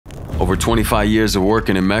Over 25 years of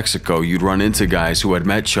working in Mexico, you'd run into guys who had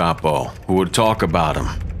met Chapo, who would talk about him.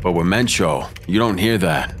 But with Mencho, you don't hear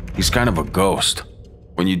that. He's kind of a ghost.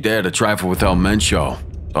 When you dare to trifle with El Mencho,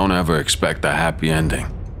 don't ever expect a happy ending.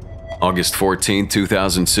 August 14,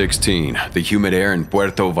 2016, the humid air in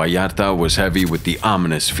Puerto Vallarta was heavy with the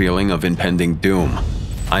ominous feeling of impending doom.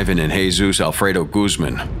 Ivan and Jesus Alfredo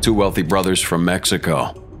Guzman, two wealthy brothers from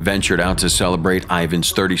Mexico, ventured out to celebrate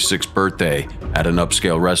Ivan's 36th birthday at an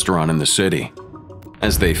upscale restaurant in the city.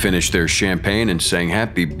 As they finished their champagne and sang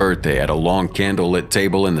happy birthday at a long candlelit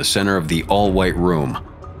table in the center of the all-white room,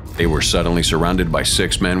 they were suddenly surrounded by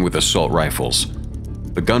 6 men with assault rifles.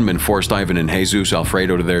 The gunmen forced Ivan and Jesus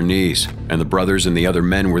Alfredo to their knees, and the brothers and the other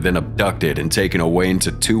men were then abducted and taken away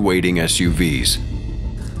into 2 waiting SUVs.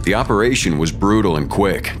 The operation was brutal and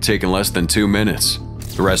quick, taking less than 2 minutes.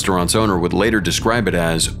 The restaurant's owner would later describe it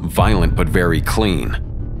as violent but very clean.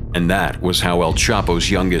 And that was how El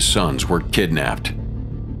Chapo's youngest sons were kidnapped.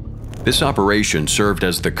 This operation served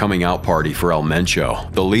as the coming out party for El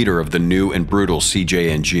Mencho, the leader of the new and brutal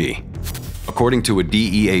CJNG. According to a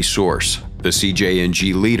DEA source, the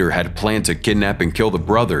CJNG leader had planned to kidnap and kill the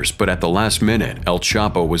brothers, but at the last minute, El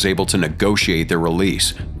Chapo was able to negotiate their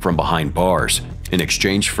release from behind bars in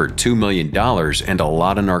exchange for $2 million and a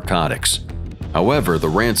lot of narcotics. However, the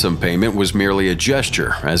ransom payment was merely a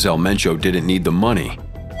gesture, as El Mencho didn't need the money.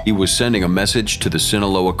 He was sending a message to the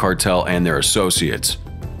Sinaloa cartel and their associates.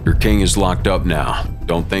 Your king is locked up now.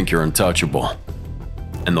 Don't think you're untouchable.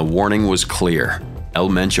 And the warning was clear. El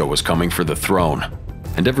Mencho was coming for the throne.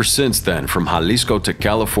 And ever since then, from Jalisco to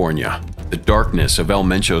California, the darkness of El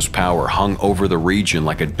Mencho's power hung over the region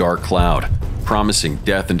like a dark cloud, promising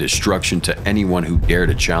death and destruction to anyone who dared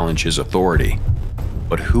to challenge his authority.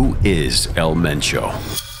 But who is El Mencho?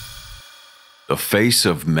 The face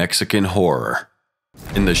of Mexican horror.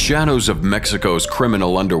 In the shadows of Mexico's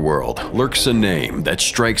criminal underworld lurks a name that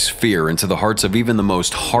strikes fear into the hearts of even the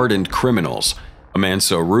most hardened criminals. A man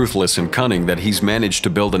so ruthless and cunning that he's managed to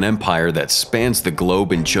build an empire that spans the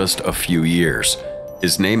globe in just a few years.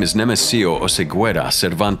 His name is Nemesio Oseguera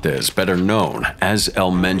Cervantes, better known as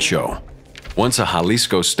El Mencho. Once a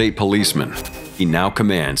Jalisco state policeman, he now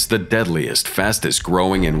commands the deadliest, fastest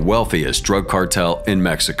growing, and wealthiest drug cartel in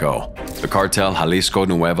Mexico, the Cartel Jalisco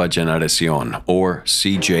Nueva Generacion, or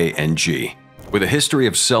CJNG. With a history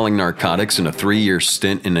of selling narcotics and a 3-year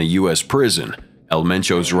stint in a U.S. prison, El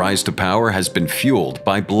Mencho's rise to power has been fueled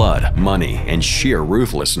by blood, money, and sheer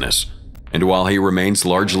ruthlessness. And while he remains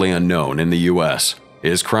largely unknown in the U.S.,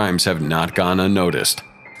 his crimes have not gone unnoticed.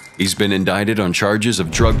 He's been indicted on charges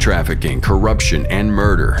of drug trafficking, corruption, and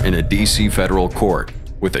murder in a D.C. federal court,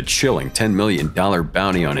 with a chilling $10 million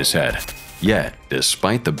bounty on his head. Yet,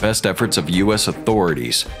 despite the best efforts of U.S.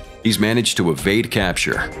 authorities, he's managed to evade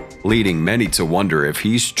capture, leading many to wonder if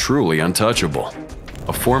he's truly untouchable.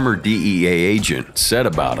 A former DEA agent said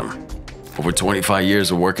about him, "Over 25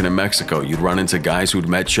 years of working in Mexico, you'd run into guys who'd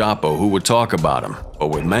met Chapo who would talk about him. But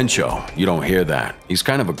with Mencho, you don't hear that. He's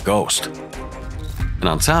kind of a ghost." And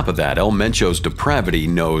on top of that, El Mencho's depravity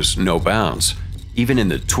knows no bounds, even in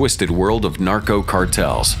the twisted world of narco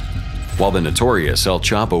cartels. While the notorious El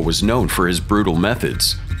Chapo was known for his brutal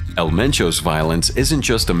methods, El Mencho's violence isn't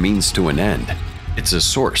just a means to an end. It's a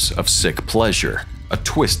source of sick pleasure, a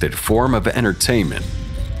twisted form of entertainment.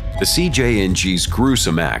 The CJNG's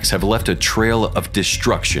gruesome acts have left a trail of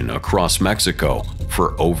destruction across Mexico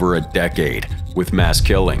for over a decade, with mass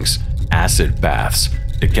killings, acid baths,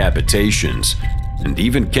 decapitations, and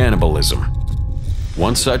even cannibalism.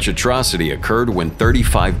 One such atrocity occurred when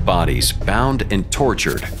 35 bodies, bound and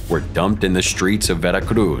tortured, were dumped in the streets of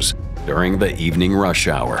Veracruz during the evening rush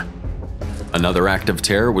hour. Another act of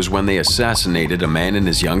terror was when they assassinated a man and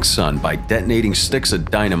his young son by detonating sticks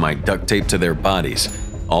of dynamite duct taped to their bodies,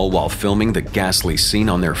 all while filming the ghastly scene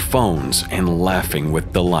on their phones and laughing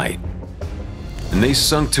with delight. And they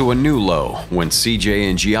sunk to a new low when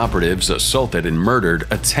CJNG operatives assaulted and murdered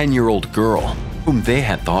a 10-year-old girl whom they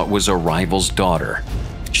had thought was a rival's daughter.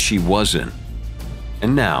 She wasn't.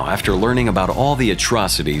 And now, after learning about all the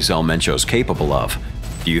atrocities El Mencho's capable of,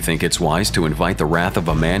 do you think it's wise to invite the wrath of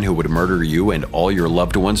a man who would murder you and all your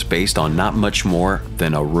loved ones based on not much more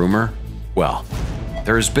than a rumor? Well,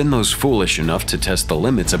 there has been those foolish enough to test the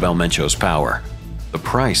limits of El Mencho's power. The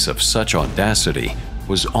price of such audacity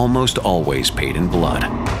was almost always paid in blood.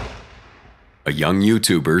 A young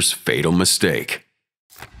YouTuber's fatal mistake.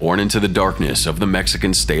 Born into the darkness of the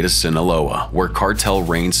Mexican state of Sinaloa, where cartel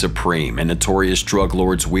reigns supreme and notorious drug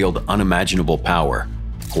lords wield unimaginable power,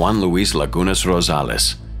 Juan Luis Lagunas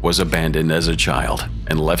Rosales was abandoned as a child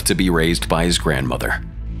and left to be raised by his grandmother.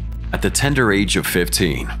 At the tender age of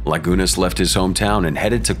 15, Lagunas left his hometown and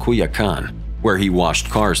headed to Culiacan, where he washed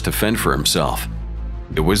cars to fend for himself.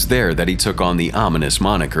 It was there that he took on the ominous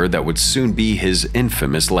moniker that would soon be his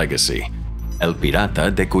infamous legacy, El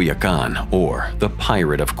Pirata de Culiacan, or the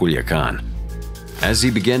Pirate of Culiacan. As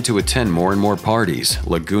he began to attend more and more parties,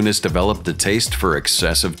 Lagunas developed a taste for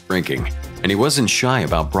excessive drinking, and he wasn't shy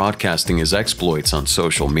about broadcasting his exploits on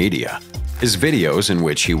social media. His videos, in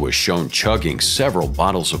which he was shown chugging several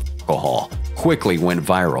bottles of alcohol, quickly went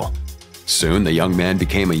viral. Soon, the young man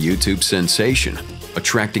became a YouTube sensation,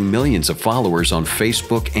 attracting millions of followers on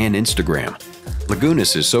Facebook and Instagram.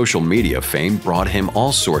 Lagunas' social media fame brought him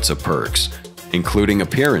all sorts of perks, including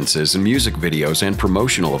appearances in music videos and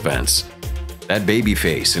promotional events. That baby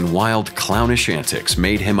face and wild, clownish antics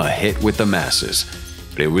made him a hit with the masses,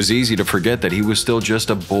 but it was easy to forget that he was still just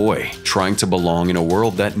a boy trying to belong in a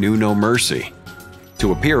world that knew no mercy.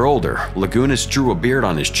 To appear older, Lagunas drew a beard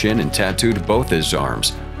on his chin and tattooed both his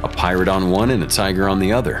arms, a pirate on one and a tiger on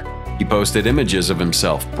the other. He posted images of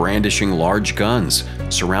himself brandishing large guns,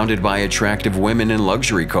 surrounded by attractive women in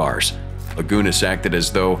luxury cars. Lagunas acted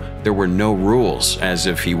as though there were no rules, as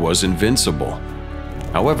if he was invincible.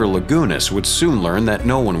 However, Lagunas would soon learn that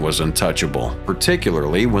no one was untouchable,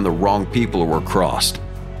 particularly when the wrong people were crossed.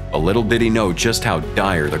 But little did he know just how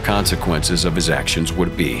dire the consequences of his actions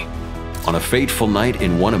would be. On a fateful night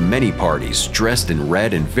in one of many parties, dressed in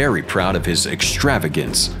red and very proud of his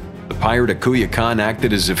extravagance, the pirate of Culiacan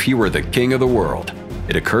acted as if he were the king of the world.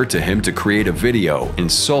 It occurred to him to create a video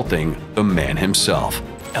insulting the man himself,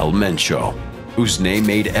 El Mencho, whose name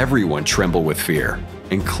made everyone tremble with fear,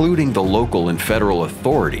 including the local and federal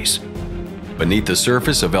authorities. Beneath the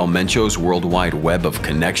surface of El Mencho's worldwide web of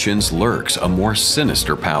connections lurks a more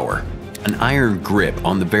sinister power, an iron grip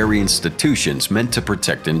on the very institutions meant to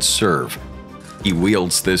protect and serve. He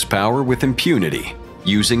wields this power with impunity,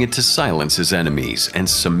 using it to silence his enemies and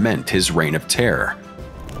cement his reign of terror.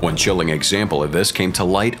 One chilling example of this came to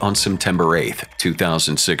light on September 8,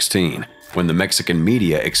 2016, when the Mexican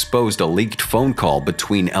media exposed a leaked phone call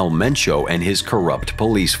between El Mencho and his corrupt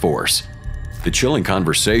police force. The chilling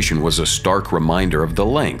conversation was a stark reminder of the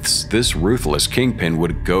lengths this ruthless kingpin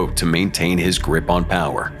would go to maintain his grip on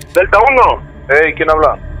power. Delta 1. Hey, ¿quién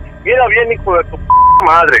habla? Mira bien, hijo de tu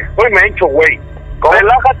madre. Soy Mencho, güey.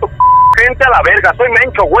 Relaja tu gente a la verga. Soy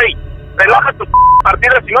Mencho, güey. Relaja tus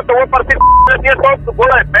partidas, si no te voy a partir de toda tu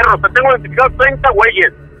bola de perros. Te tengo identificados 30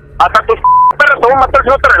 güeyes. Hasta tus perros te voy a matar si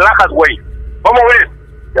no te relajas, güey. ¿Cómo ves?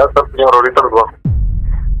 Ya está, señor. Ahorita los va.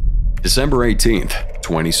 December 18th,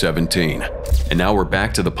 2017. And now we're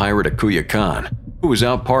back to the pirate of Culiacan, who was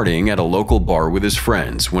out partying at a local bar with his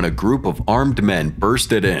friends when a group of armed men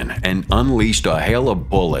bursted in and unleashed a hail of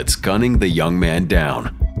bullets, gunning the young man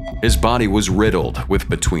down. His body was riddled with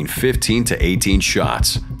between 15 to 18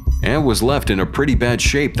 shots, and was left in a pretty bad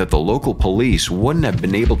shape that the local police wouldn't have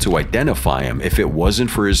been able to identify him if it wasn't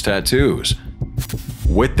for his tattoos.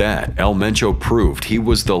 With that, El Mencho proved he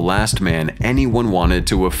was the last man anyone wanted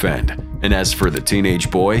to offend, and as for the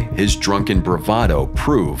teenage boy, his drunken bravado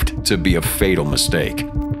proved to be a fatal mistake.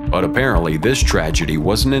 But apparently this tragedy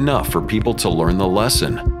wasn't enough for people to learn the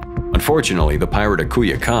lesson. Unfortunately, the pirate of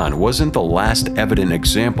Culiacan wasn't the last evident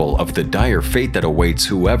example of the dire fate that awaits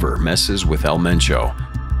whoever messes with El Mencho.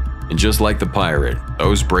 And just like the pirate,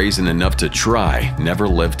 those brazen enough to try never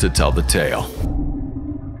lived to tell the tale.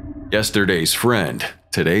 Yesterday's friend,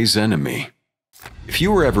 today's enemy. If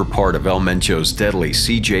you were ever part of El Mencho's deadly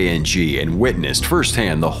CJNG and witnessed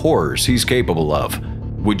firsthand the horrors he's capable of,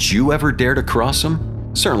 would you ever dare to cross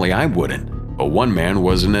him? Certainly I wouldn't, but one man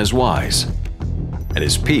wasn't as wise. At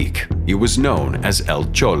his peak, he was known as El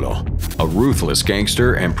Cholo, a ruthless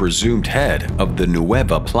gangster and presumed head of the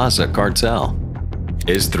Nueva Plaza cartel.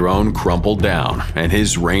 His throne crumbled down, and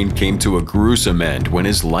his reign came to a gruesome end when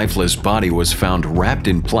his lifeless body was found wrapped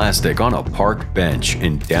in plastic on a park bench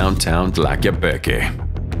in downtown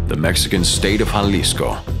Tlaquepeque, the Mexican state of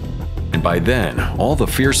Jalisco. And by then, all the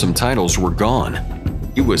fearsome titles were gone.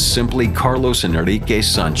 He was simply Carlos Enrique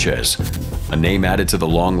Sanchez, a name added to the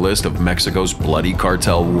long list of Mexico's bloody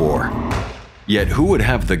cartel war. Yet who would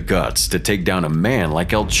have the guts to take down a man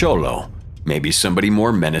like El Cholo? Maybe somebody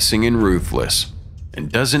more menacing and ruthless. And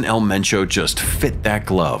doesn't El Mencho just fit that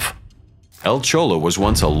glove? El Cholo was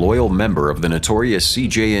once a loyal member of the notorious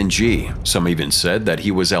CJNG. Some even said that he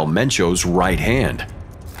was El Mencho's right hand.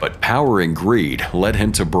 But power and greed led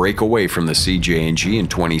him to break away from the CJNG in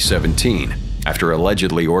 2017, after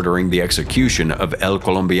allegedly ordering the execution of El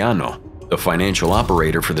Colombiano, the financial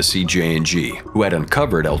operator for the CJNG, who had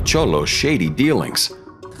uncovered El Cholo's shady dealings.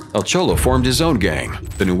 El Cholo formed his own gang,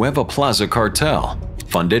 the Nueva Plaza cartel,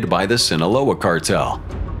 funded by the Sinaloa cartel.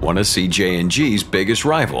 one of CJ&G's biggest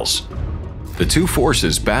rivals. The two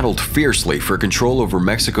forces battled fiercely for control over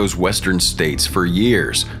Mexico's western states for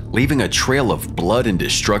years, leaving a trail of blood and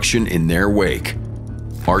destruction in their wake.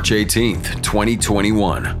 March 18,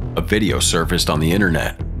 2021, a video surfaced on the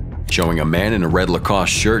internet, showing a man in a red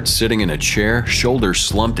Lacoste shirt sitting in a chair, shoulders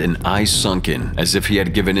slumped and eyes sunken, as if he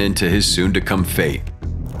had given in to his soon-to-come fate.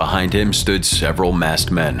 Behind him stood several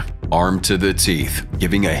masked men, armed to the teeth,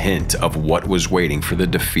 giving a hint of what was waiting for the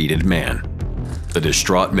defeated man. The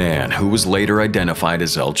distraught man, who was later identified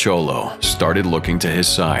as El Cholo, started looking to his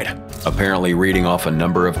side, apparently reading off a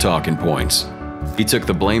number of talking points. He took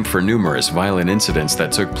the blame for numerous violent incidents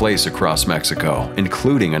that took place across Mexico,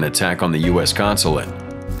 including an attack on the U.S. consulate.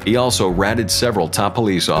 He also ratted several top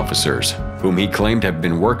police officers, whom he claimed have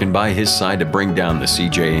been working by his side to bring down the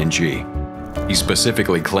CJ&G. He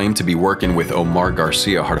specifically claimed to be working with Omar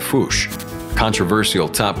Garcia Harfuch, controversial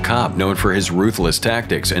top cop known for his ruthless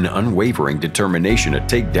tactics and unwavering determination to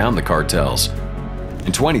take down the cartels.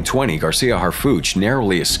 In 2020, Garcia Harfuch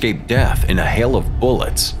narrowly escaped death in a hail of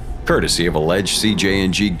bullets, courtesy of alleged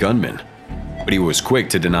CJ&G gunmen. But he was quick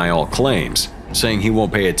to deny all claims, saying he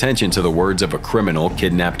won't pay attention to the words of a criminal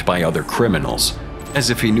kidnapped by other criminals, as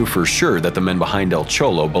if he knew for sure that the men behind El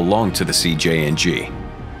Cholo belonged to the CJ&G.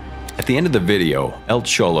 At the end of the video, El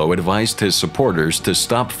Cholo advised his supporters to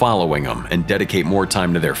stop following him and dedicate more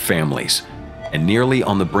time to their families. And nearly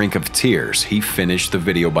on the brink of tears, he finished the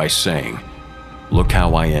video by saying, "Look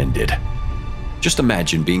how I ended." Just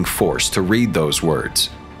imagine being forced to read those words,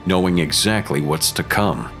 knowing exactly what's to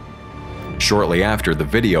come. Shortly after the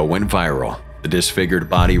video went viral, the disfigured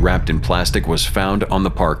body wrapped in plastic was found on the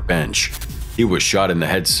park bench. He was shot in the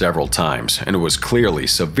head several times and was clearly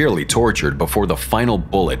severely tortured before the final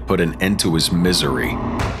bullet put an end to his misery.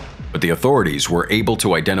 But the authorities were able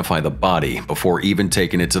to identify the body before even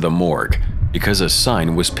taking it to the morgue because a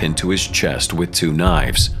sign was pinned to his chest with 2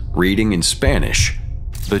 knives, reading in Spanish,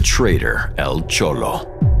 "The traitor El Cholo."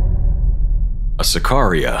 A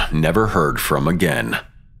Sicaria never heard from again.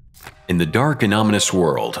 In the dark and ominous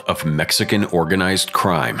world of Mexican organized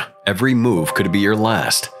crime, every move could be your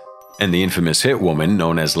last. And the infamous hitwoman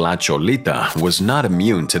known as La Cholita was not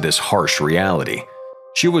immune to this harsh reality.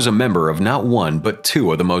 She was a member of not one but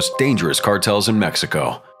 2 of the most dangerous cartels in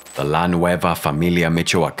Mexico, the La Nueva Familia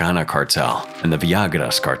Michoacana cartel and the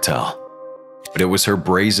Viagras cartel. But it was her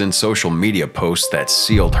brazen social media posts that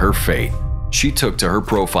sealed her fate. She took to her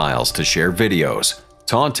profiles to share videos,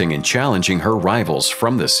 taunting and challenging her rivals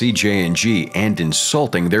from the CJ&G and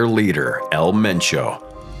insulting their leader, El Mencho.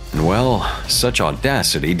 And well, such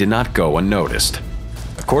audacity did not go unnoticed.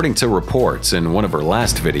 According to reports in one of her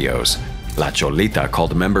last videos, La Cholita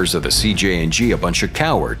called members of the CJ&G a bunch of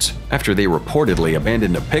cowards after they reportedly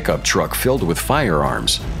abandoned a pickup truck filled with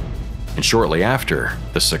firearms. And shortly after,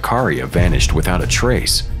 the Sicaria vanished without a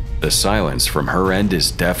trace. The silence from her end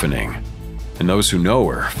is deafening, and those who know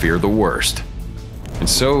her fear the worst. And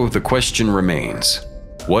so the question remains,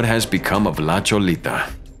 what has become of La Cholita?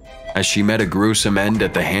 Has she met a gruesome end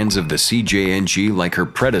at the hands of the CJ&G like her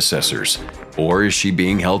predecessors, or is she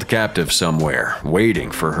being held captive somewhere, waiting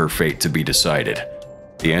for her fate to be decided?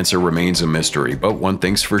 The answer remains a mystery, but one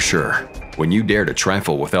thing's for sure. When you dare to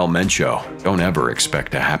trifle with El Mencho, don't ever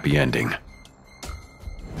expect a happy ending.